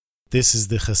This is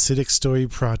the Hasidic Story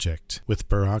Project with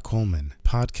Barak Holman,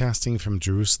 podcasting from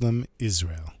Jerusalem,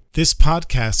 Israel. This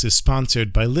podcast is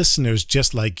sponsored by listeners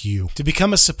just like you. To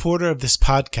become a supporter of this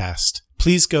podcast,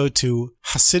 please go to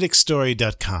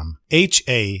HasidicStory.com,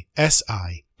 HASIDIC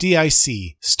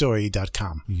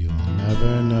story.com. You'll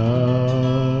never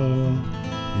know,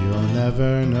 you'll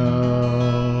never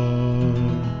know,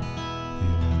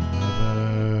 you'll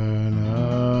never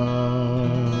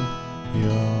know, you'll never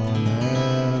know.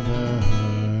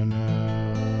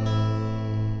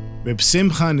 Reb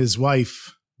Simcha and his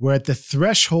wife were at the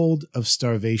threshold of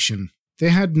starvation. They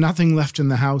had nothing left in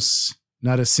the house,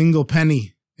 not a single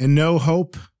penny, and no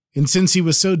hope. And since he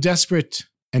was so desperate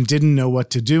and didn't know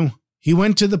what to do, he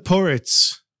went to the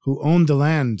Poritz, who owned the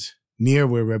land near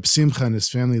where Reb Simcha and his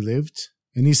family lived,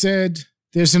 and he said,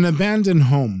 "There's an abandoned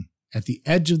home at the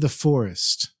edge of the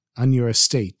forest on your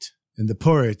estate." And the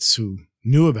Poritz, who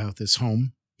knew about this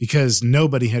home, because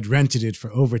nobody had rented it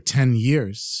for over 10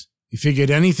 years, he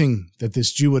figured anything that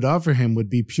this Jew would offer him would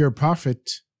be pure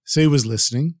profit, so he was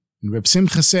listening. And Reb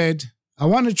Simcha said, "I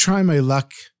want to try my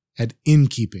luck at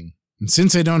innkeeping. And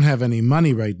since I don't have any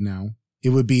money right now,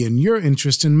 it would be in your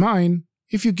interest and mine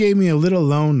if you gave me a little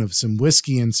loan of some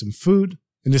whiskey and some food,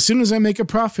 and as soon as I make a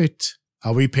profit,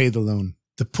 I'll repay the loan."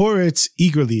 The Poritz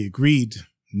eagerly agreed,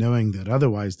 knowing that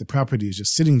otherwise the property is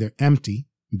just sitting there empty.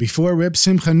 And before Reb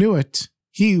Simcha knew it,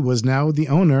 he was now the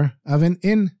owner of an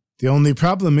inn. The only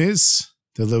problem is,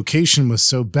 the location was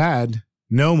so bad,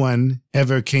 no one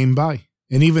ever came by.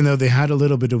 And even though they had a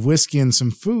little bit of whiskey and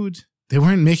some food, they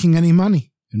weren't making any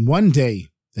money. And one day,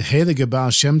 the Heilige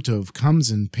Baal Shem Tov comes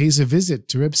and pays a visit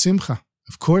to Reb Simcha.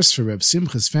 Of course, for Reb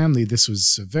Simcha's family, this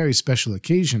was a very special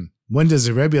occasion. When does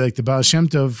a Rebbe like the Baal Shem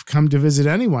Tov come to visit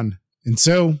anyone? And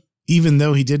so, even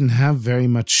though he didn't have very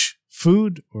much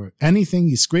food or anything,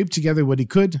 he scraped together what he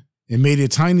could and made a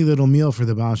tiny little meal for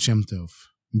the Baal Shem Tov.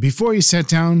 Before he sat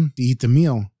down to eat the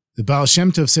meal, the Baal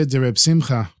Shem Tov said to Reb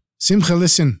Simcha, "Simcha,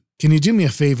 listen, can you do me a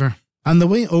favor? On the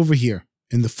way over here,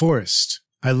 in the forest,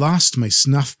 I lost my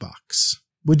snuff box.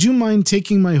 Would you mind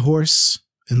taking my horse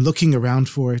and looking around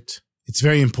for it? It's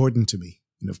very important to me."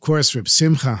 And of course, Reb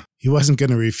Simcha, he wasn't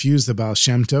going to refuse the Baal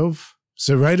Shem Tov.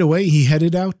 So right away, he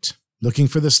headed out, looking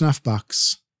for the snuff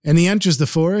box. And he enters the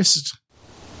forest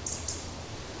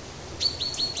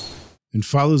and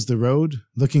follows the road,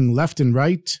 looking left and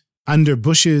right, under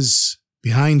bushes,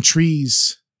 behind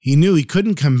trees. He knew he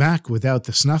couldn't come back without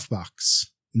the snuff box.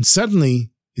 And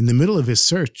suddenly, in the middle of his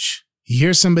search, he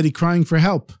hears somebody crying for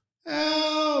help.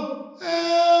 "Help!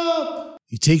 Help!"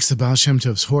 He takes the Baal Shem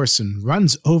Tov's horse and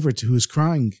runs over to who's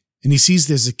crying. And he sees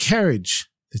there's a carriage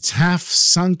that's half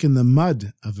sunk in the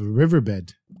mud of a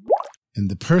riverbed. And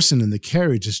the person in the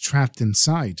carriage is trapped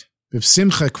inside. Reb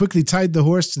Simcha quickly tied the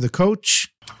horse to the coach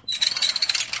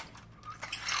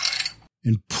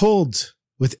and pulled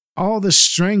with all the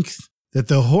strength that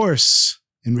the horse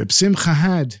and Reb Simcha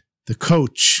had, the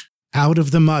coach, out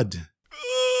of the mud,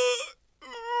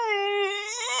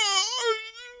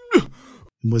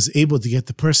 and was able to get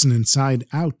the person inside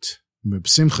out. And Reb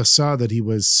Simcha saw that he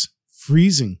was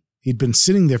freezing. He'd been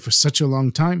sitting there for such a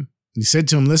long time. And he said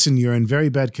to him, "Listen, you're in very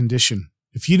bad condition.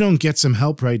 If you don't get some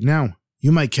help right now,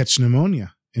 you might catch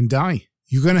pneumonia and die.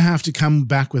 You're going to have to come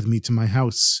back with me to my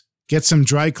house. Get some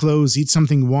dry clothes, eat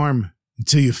something warm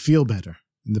until you feel better."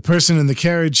 And the person in the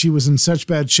carriage, he was in such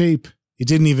bad shape, he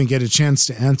didn't even get a chance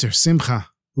to answer Simcha,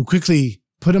 who quickly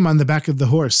put him on the back of the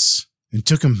horse and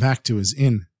took him back to his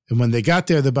inn. And when they got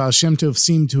there, the Baal Shem Tov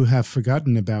seemed to have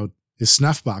forgotten about his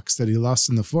snuff box that he lost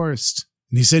in the forest.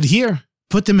 And he said, "Here,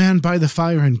 put the man by the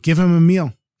fire and give him a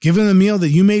meal. Give him a meal that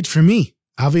you made for me.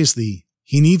 Obviously,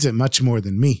 he needs it much more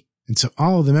than me." And so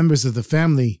all the members of the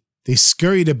family, they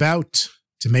scurried about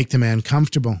to make the man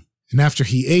comfortable. And after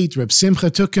he ate, Reb Simcha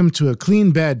took him to a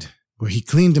clean bed where he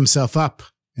cleaned himself up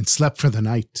and slept for the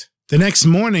night. The next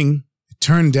morning, it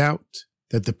turned out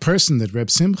that the person that Reb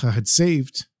Simcha had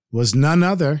saved was none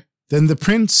other than the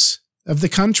prince of the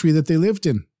country that they lived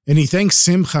in. And he thanked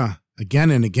Simcha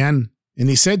again and again. And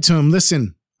he said to him,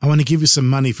 "Listen, I want to give you some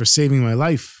money for saving my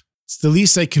life. It's the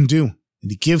least I can do."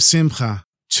 And he gives Simcha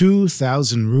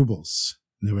 2,000 rubles.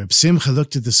 And the Reb Simcha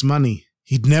looked at this money.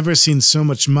 He'd never seen so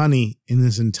much money in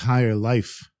his entire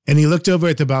life. And he looked over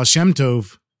at the Baal Shem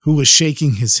Tov, who was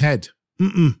shaking his head.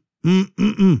 And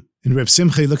Reb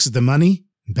Simcha looks at the money,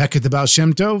 and back at the Baal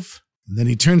Shem Tov, and then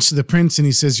he turns to the prince and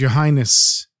he says, "Your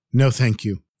Highness, no thank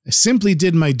you. I simply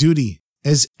did my duty,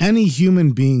 as any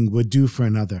human being would do for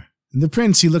another." And the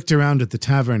prince, he looked around at the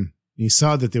tavern, and he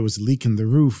saw that there was a leak in the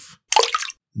roof,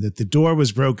 and that the door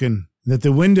was broken, and that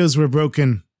the windows were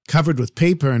broken, covered with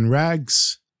paper and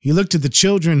rags. He looked at the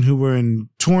children who were in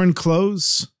torn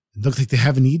clothes, It looked like they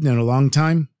haven't eaten in a long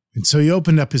time. And so he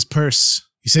opened up his purse.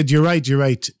 He said, you're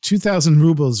right. 2,000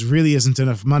 rubles really isn't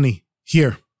enough money.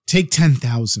 Here, take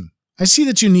 10,000. I see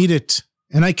that you need it,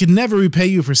 and I could never repay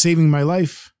you for saving my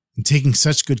life and taking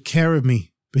such good care of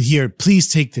me. But here,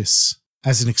 please take this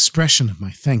as an expression of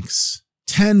my thanks.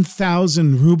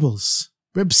 10,000 rubles.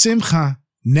 Reb Simcha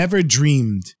never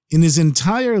dreamed in his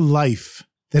entire life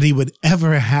that he would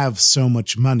ever have so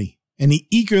much money. And he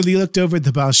eagerly looked over at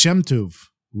the Baal Shem Tov,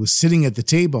 who was sitting at the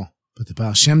table. But the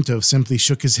Baal Shem Tov simply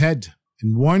shook his head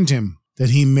and warned him that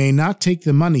he may not take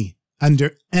the money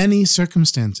under any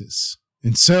circumstances.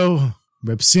 And so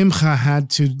Reb Simcha had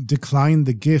to decline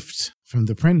the gift from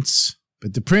the prince.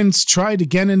 But the prince tried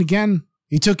again and again.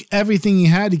 He took everything he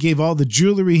had. He gave all the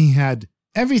jewelry he had,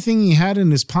 everything he had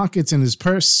in his pockets and his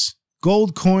purse,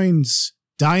 gold coins,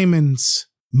 diamonds,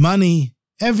 money.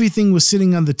 Everything was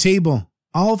sitting on the table,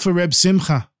 all for Reb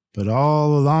Simcha. But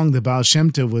all along the Baal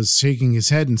Shem Tov was shaking his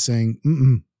head and saying,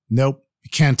 nope, you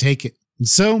can't take it. And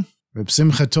so Reb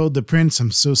Simcha told the prince,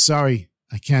 I'm so sorry,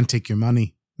 I can't take your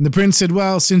money. And the prince said,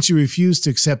 well, since you refuse to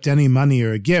accept any money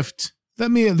or a gift, let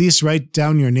me at least write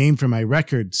down your name for my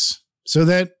records, so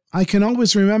that I can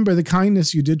always remember the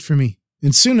kindness you did for me.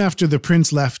 And soon after the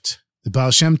prince left, the Baal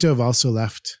Shem Tov also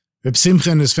left. Reb Simcha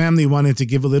and his family wanted to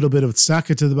give a little bit of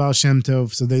tzedakah to the Baal Shem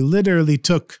Tov, so they literally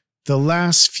took the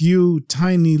last few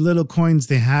tiny little coins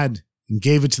they had and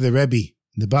gave it to the Rebbe.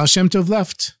 And the Baal Shem Tov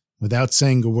left without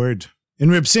saying a word.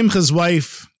 And Reb Simcha's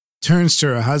wife turns to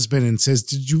her husband and says,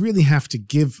 did you really have to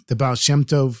give the Baal Shem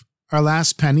Tov our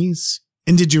last pennies?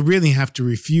 And did you really have to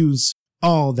refuse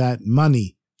all that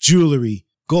money, jewelry,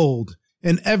 gold,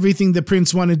 and everything the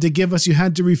prince wanted to give us? You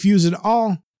had to refuse it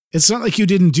all. It's not like you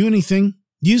didn't do anything.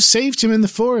 You saved him in the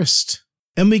forest,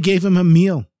 and we gave him a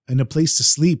meal and a place to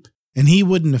sleep, and he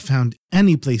wouldn't have found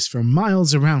any place for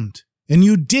miles around. And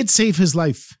you did save his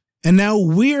life, and now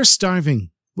we're starving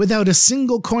without a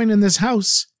single coin in this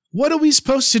house. What are we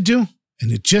supposed to do?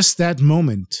 And at just that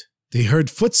moment, they heard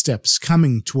footsteps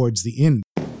coming towards the inn.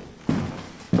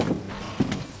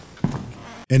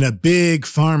 And a big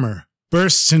farmer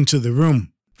bursts into the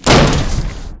room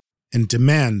and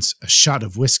demands a shot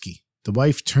of whiskey. The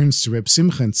wife turns to Reb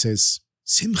Simcha and says,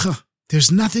 Simcha, there's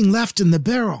nothing left in the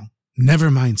barrel. Never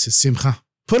mind, says Simcha.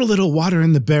 Put a little water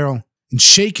in the barrel and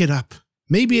shake it up.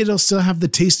 Maybe it'll still have the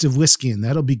taste of whiskey, and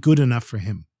that'll be good enough for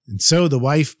him. And so the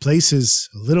wife places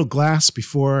a little glass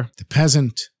before the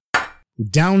peasant, who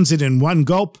downs it in one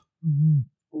gulp.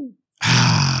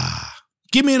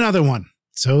 Give me another one.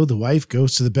 So the wife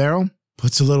goes to the barrel,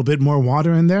 puts a little bit more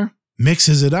water in there,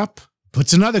 mixes it up,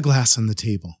 puts another glass on the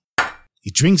table. He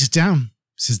drinks it down,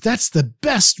 says, that's the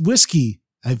best whiskey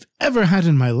I've ever had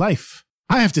in my life.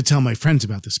 I have to tell my friends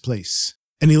about this place.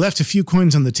 And he left a few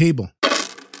coins on the table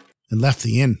and left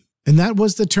the inn. And that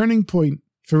was the turning point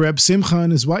for Reb Simcha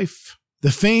and his wife.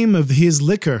 The fame of his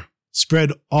liquor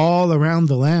spread all around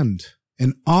the land,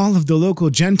 and all of the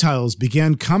local Gentiles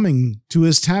began coming to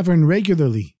his tavern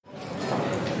regularly.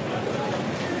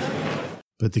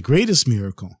 But the greatest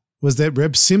miracle was that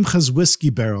Reb Simcha's whiskey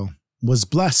barrel was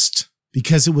blessed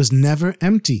because it was never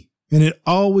empty, and it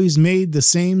always made the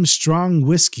same strong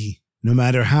whiskey, no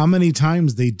matter how many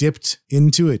times they dipped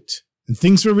into it. And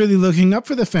things were really looking up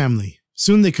for the family.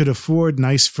 Soon they could afford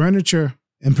nice furniture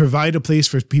and provide a place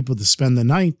for people to spend the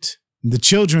night. And the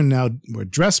children now were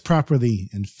dressed properly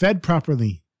and fed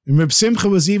properly. And Reb Simcha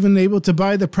was even able to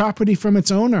buy the property from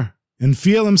its owner and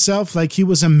feel himself like he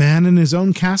was a man in his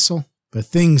own castle. But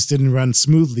things didn't run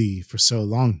smoothly for so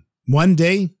long. One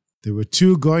day, there were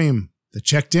two goyim that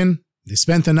checked in. They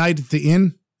spent the night at the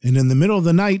inn, and in the middle of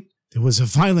the night, there was a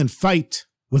violent fight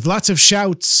with lots of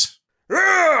shouts.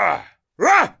 Rah!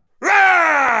 Rah!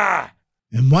 Rah!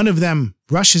 And one of them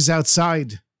rushes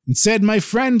outside and said, my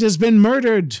friend has been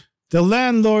murdered. The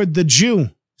landlord, the Jew,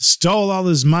 stole all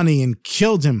his money and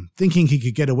killed him, thinking he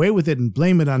could get away with it and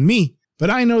blame it on me. But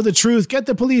I know the truth. Get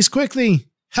the police quickly.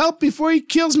 Help before he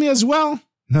kills me as well.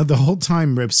 Now, the whole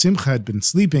time Reb Simcha had been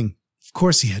sleeping. Of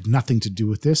course, he had nothing to do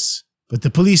with this. But the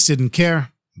police didn't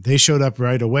care. They showed up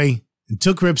right away and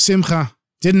took Reb Simcha.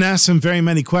 Didn't ask him very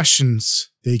many questions.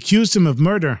 They accused him of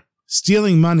murder,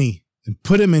 stealing money, and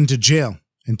put him into jail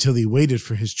until he waited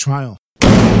for his trial.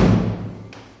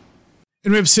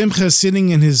 And Reb Simcha is sitting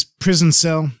in his prison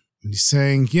cell, and he's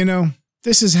saying,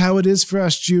 this is how it is for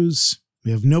us Jews.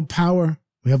 We have no power.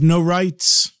 We have no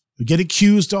rights. We get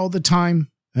accused all the time,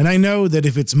 and I know that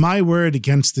if it's my word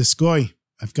against this goy,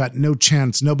 I've got no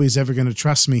chance. Nobody's ever going to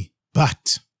trust me.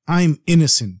 But I'm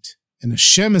innocent, and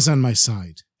Hashem is on my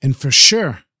side, and for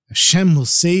sure, Hashem will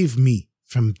save me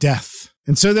from death.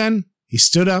 And so then, he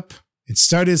stood up and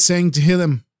started saying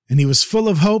Tehillim, and he was full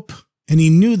of hope, and he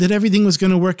knew that everything was going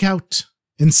to work out.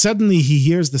 And suddenly he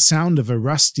hears the sound of a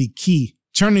rusty key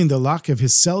turning the lock of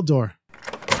his cell door.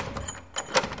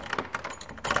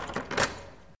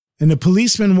 And a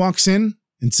policeman walks in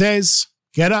and says,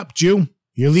 "Get up, Jew,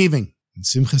 you're leaving." And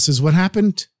Simcha says, "What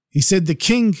happened?" He said, "The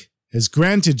king has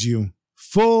granted you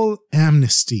full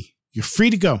amnesty. You're free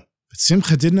to go." But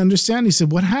Simcha didn't understand. He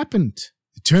said, "What happened?"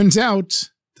 It turns out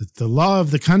that the law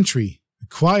of the country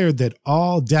required that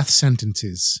all death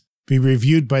sentences be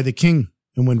reviewed by the king.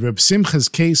 And when Reb Simcha's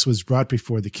case was brought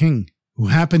before the king, who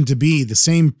happened to be the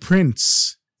same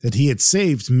prince that he had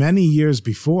saved many years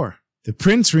before, the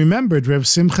prince remembered Reb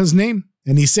Simcha's name,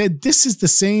 and he said, "This is the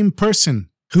same person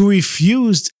who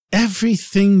refused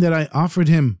everything that I offered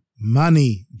him,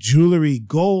 money, jewelry,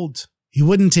 gold. He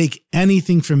wouldn't take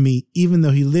anything from me, even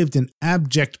though he lived in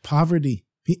abject poverty.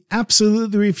 He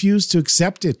absolutely refused to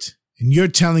accept it. And you're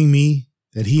telling me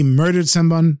that he murdered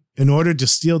someone in order to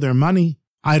steal their money?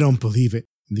 I don't believe it."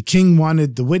 And the king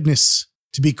wanted the witness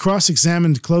to be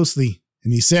cross-examined closely,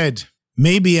 and he said,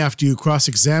 "Maybe after you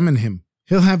cross-examine him,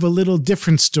 he'll have a little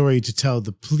different story to tell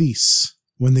the police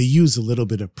when they use a little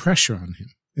bit of pressure on him."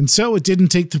 And so it didn't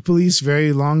take the police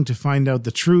very long to find out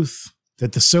the truth,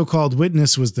 that the so-called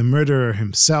witness was the murderer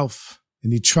himself,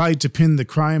 and he tried to pin the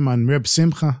crime on Reb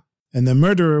Simcha, and the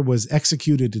murderer was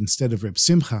executed instead of Reb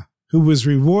Simcha, who was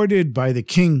rewarded by the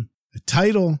king a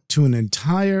title to an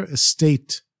entire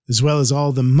estate, as well as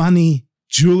all the money,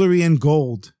 jewelry, and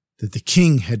gold that the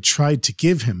king had tried to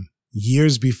give him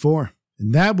years before.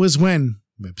 And that was when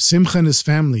Reb Simcha and his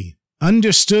family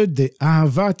understood the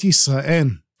Ahavat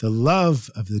Yisrael, the love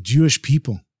of the Jewish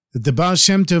people, that the Baal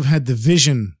Shem Tov had the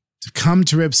vision to come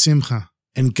to Reb Simcha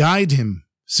and guide him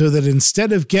so that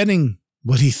instead of getting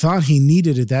what he thought he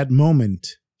needed at that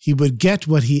moment, he would get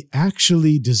what he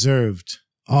actually deserved,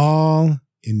 all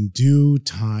in due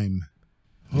time.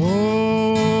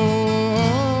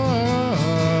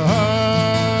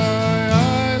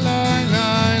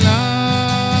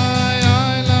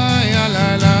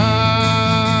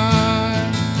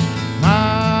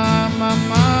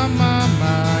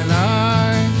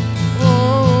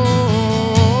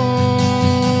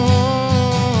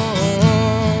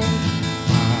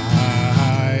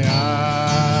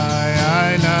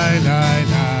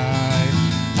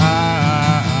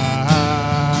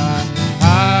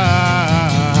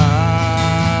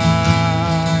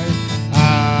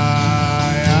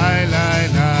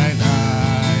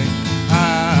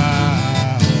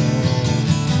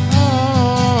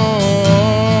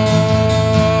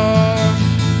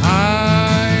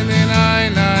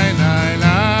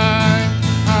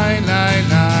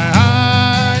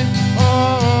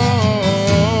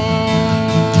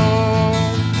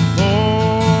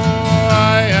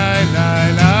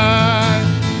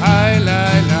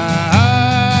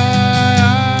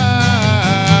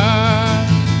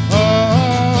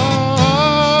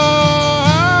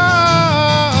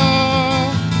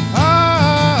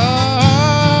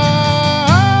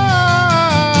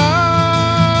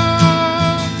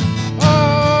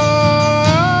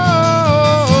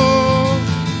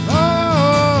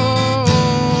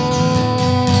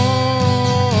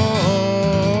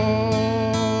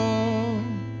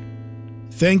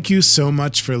 Thank you so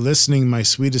much for listening, my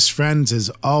sweetest friends. As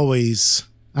always,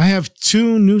 I have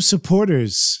 2 new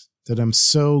supporters that I'm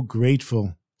so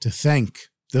grateful to thank.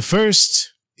 The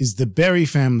first is the Berry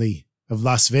family of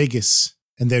Las Vegas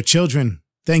and their children.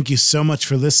 Thank you so much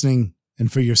for listening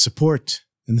and for your support.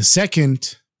 And the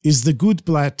second is the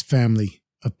Gutblatt family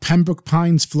of Pembroke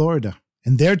Pines, Florida,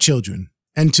 and their children.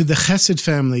 And to the Chesed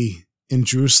family in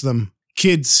Jerusalem,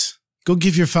 kids, go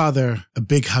give your father a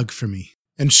big hug for me.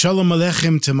 And Shalom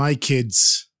Aleichem to my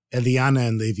kids, Eliana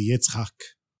and Levi Yitzchak.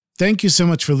 Thank you so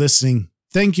much for listening.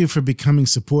 Thank you for becoming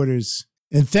supporters.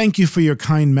 And thank you for your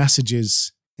kind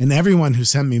messages. And everyone who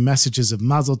sent me messages of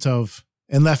Mazel Tov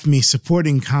and left me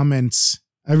supporting comments.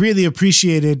 I really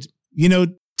appreciate it. You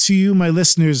know, to you, my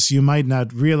listeners, you might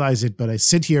not realize it, but I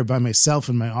sit here by myself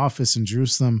in my office in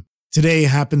Jerusalem. Today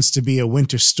happens to be a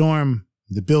winter storm.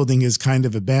 The building is kind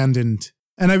of abandoned.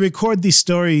 And I record these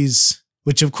stories,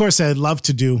 which of course I'd love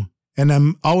to do, and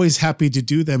I'm always happy to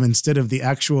do them instead of the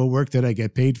actual work that I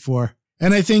get paid for.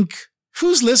 And I think,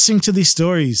 who's listening to these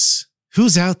stories?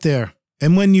 Who's out there?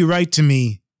 And when you write to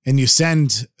me and you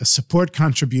send a support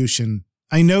contribution,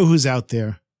 I know who's out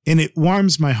there, and it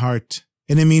warms my heart,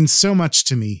 and it means so much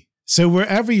to me. So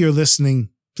wherever you're listening,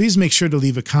 please make sure to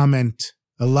leave a comment,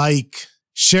 a like,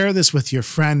 share this with your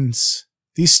friends.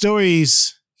 These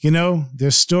stories,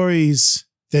 they're stories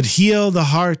that heal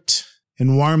the heart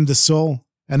and warm the soul.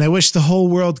 And I wish the whole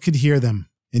world could hear them.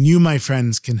 And you, my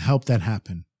friends, can help that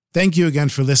happen. Thank you again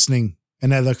for listening,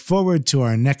 and I look forward to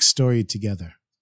our next story together.